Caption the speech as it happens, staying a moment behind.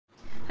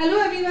Hello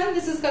everyone,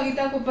 this is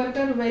Kavita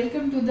Koparkar.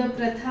 Welcome to the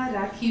Pratha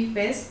Rakhi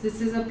Fest. This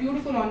is a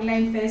beautiful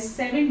online fest,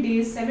 7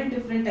 days, 7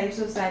 different types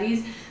of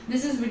sarees.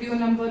 This is video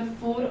number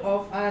 4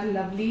 of our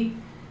lovely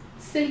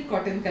silk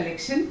cotton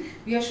collection.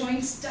 We are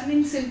showing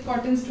stunning silk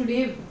cottons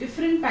today,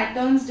 different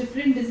patterns,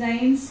 different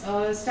designs,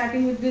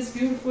 starting with this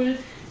beautiful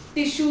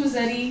tissue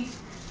zari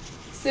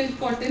silk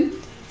cotton.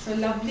 So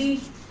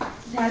lovely,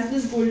 it has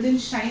this golden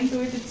shine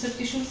to it. It's a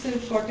tissue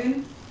silk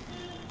cotton.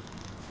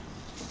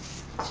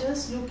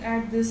 Just look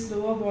at this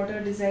lower border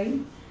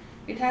design.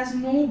 It has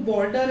no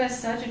border as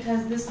such. It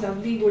has this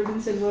lovely golden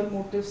silver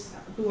motifs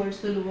towards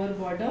the lower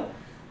border.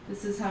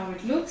 This is how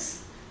it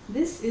looks.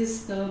 This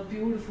is the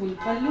beautiful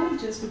pallu.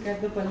 Just look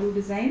at the pallu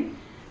design.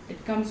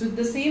 It comes with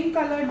the same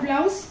colored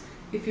blouse.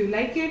 If you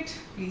like it,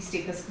 please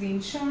take a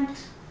screenshot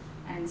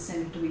and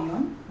send it to me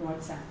on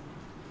WhatsApp.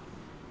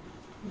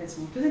 Let's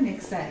move to the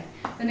next side.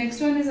 The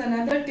next one is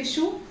another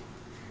tissue.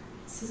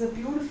 This is a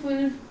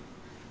beautiful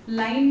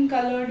lime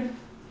colored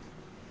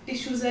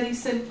tissue zari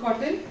silk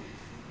cotton.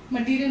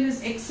 Material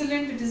is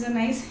excellent. It is a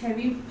nice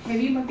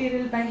heavy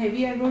material. By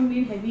heavy I don't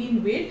mean heavy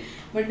in weight,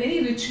 but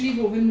very richly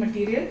woven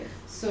material.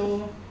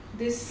 So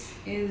this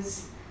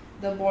is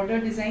the border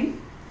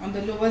design on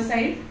the lower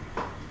side.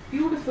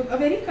 Beautiful, a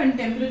very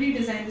contemporary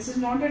design. This is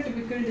not a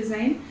typical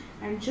design.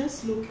 And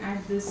just look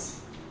at this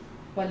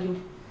pallu,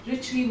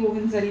 richly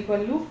woven zari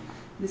pallu.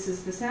 This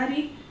is the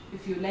saree.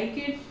 If you like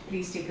it,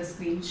 please take a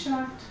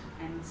screenshot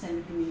and send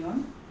it to me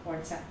on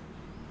WhatsApp.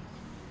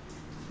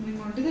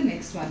 Moving on to the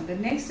next one. The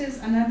next is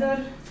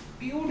another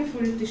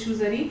beautiful tissue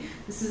zari.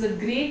 This is a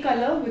grey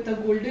color with a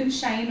golden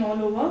shine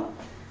all over.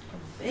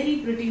 A very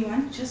pretty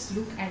one. Just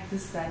look at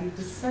this saree. It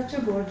is such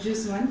a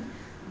gorgeous one.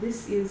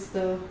 This is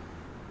the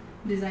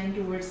design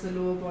towards the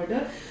lower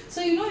border.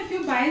 So if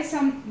you buy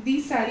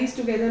these sarees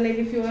together, like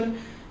if you are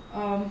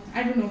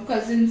I don't know,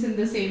 cousins in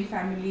the same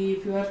family,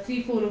 if you are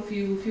 3-4 of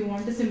you, if you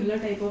want a similar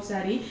type of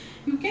saree,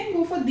 you can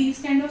go for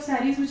these kind of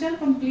sarees which are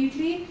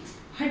completely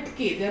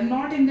hatke. They are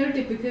not in the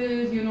typical,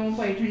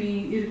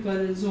 Paithani,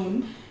 Irkal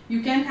zone.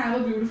 You can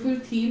have a beautiful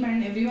theme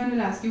and everyone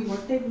will ask you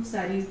what type of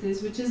saree is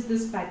this, which is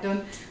this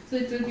pattern. So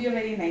it will be a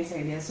very nice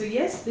idea. So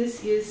yes,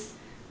 this is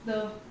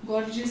the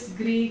gorgeous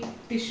grey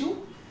tissue.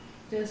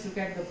 Just look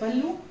at the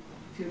pallu.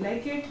 If you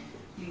like it,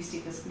 please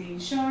take a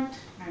screenshot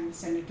and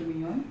send it to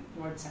me on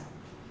WhatsApp.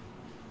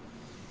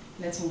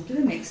 Let's move to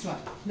the next one.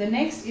 The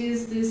next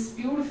is this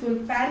beautiful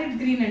parrot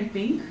green and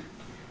pink.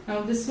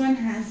 Now this one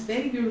has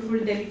very beautiful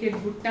delicate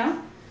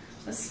butta,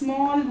 a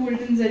small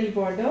golden zari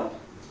border.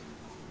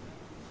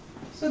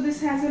 So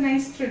this has a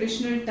nice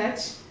traditional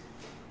touch,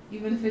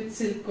 even if it's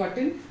silk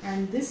cotton.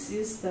 And this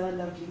is the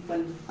lovely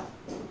pallu.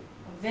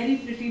 A very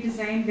pretty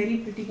design, very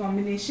pretty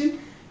combination.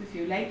 If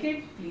you like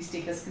it, please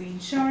take a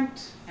screenshot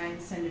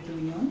and send it to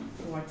me on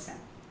WhatsApp.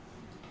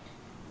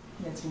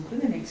 Let's move to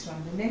the next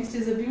one. The next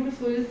is a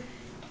beautiful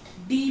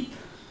deep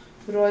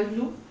royal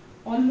blue,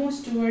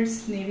 almost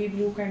towards navy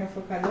blue kind of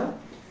a color.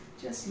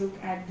 Just look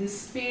at this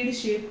spade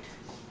shaped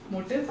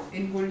motif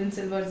in golden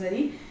silver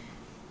zari.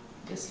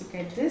 Just look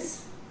at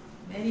this,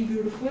 very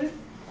beautiful.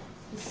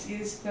 This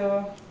is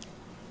the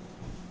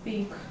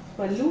pink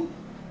pallu,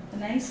 a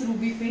nice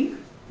ruby pink,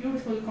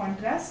 beautiful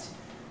contrast,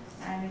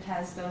 and it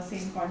has the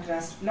same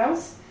contrast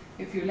blouse.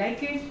 If you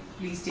like it,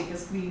 please take a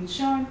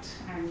screenshot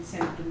and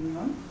send it to me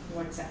on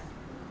WhatsApp.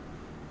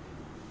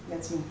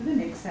 Let's move to the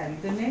next saree.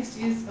 The next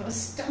is a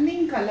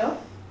stunning color.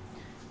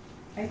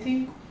 I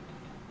think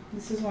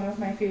this is one of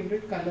my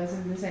favorite colors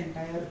in this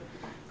entire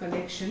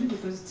collection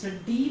because it's a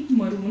deep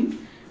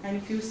maroon, and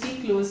if you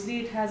see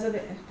closely, it has a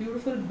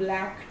beautiful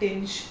black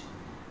tinge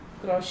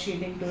cross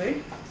shading to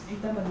it.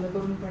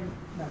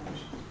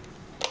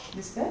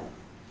 This there,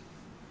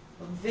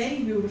 a very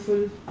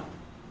beautiful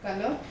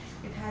color.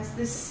 It has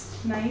this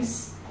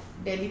nice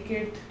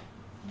delicate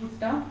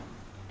butta,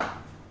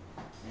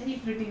 very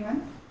pretty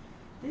one.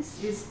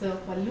 This is the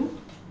pallu.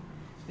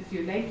 If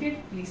you like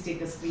it, please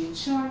take a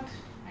screenshot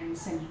and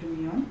send it to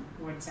me on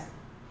WhatsApp.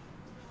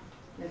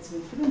 Let's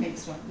move to the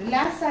next one. The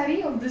last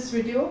saree of this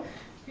video,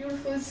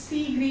 beautiful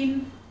sea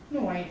green,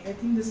 no, I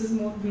think this is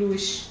more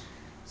bluish.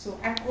 So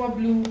aqua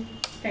blue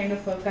kind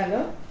of a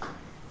color.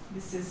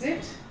 This is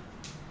it.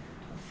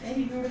 A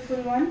very beautiful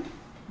one.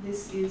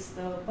 This is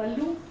the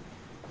pallu.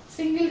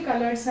 Single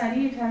colored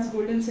saree. It has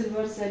golden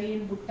silver saree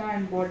in butta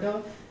and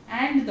border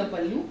and the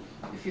pallu.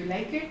 If you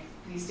like it,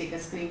 please take a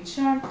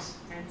screenshot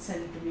and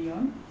send it to me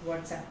on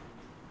WhatsApp.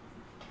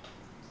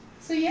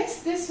 So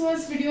yes, this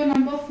was video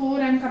number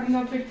 4. I'm coming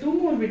up with 2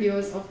 more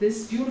videos of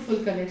this beautiful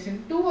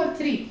collection. 2 or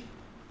 3?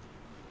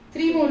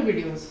 3 more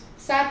videos.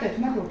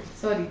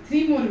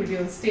 3 more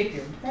videos. Stay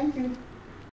tuned. Thank you.